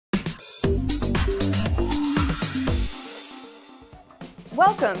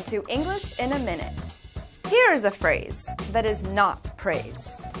Welcome to English in a Minute. Here's a phrase that is not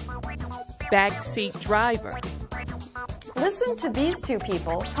praise. Backseat driver. Listen to these two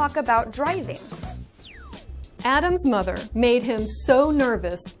people talk about driving. Adam's mother made him so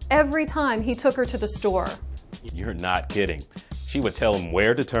nervous every time he took her to the store. You're not kidding. She would tell him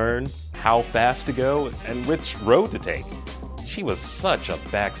where to turn, how fast to go, and which road to take. She was such a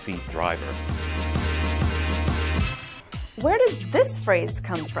backseat driver. Where does this phrase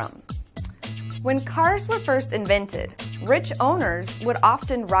come from? When cars were first invented, rich owners would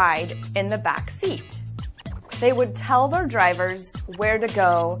often ride in the back seat. They would tell their drivers where to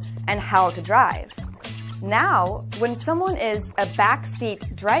go and how to drive. Now, when someone is a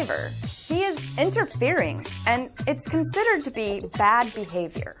backseat driver, he is interfering, and it's considered to be bad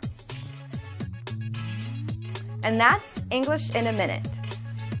behavior. And that's English in a Minute.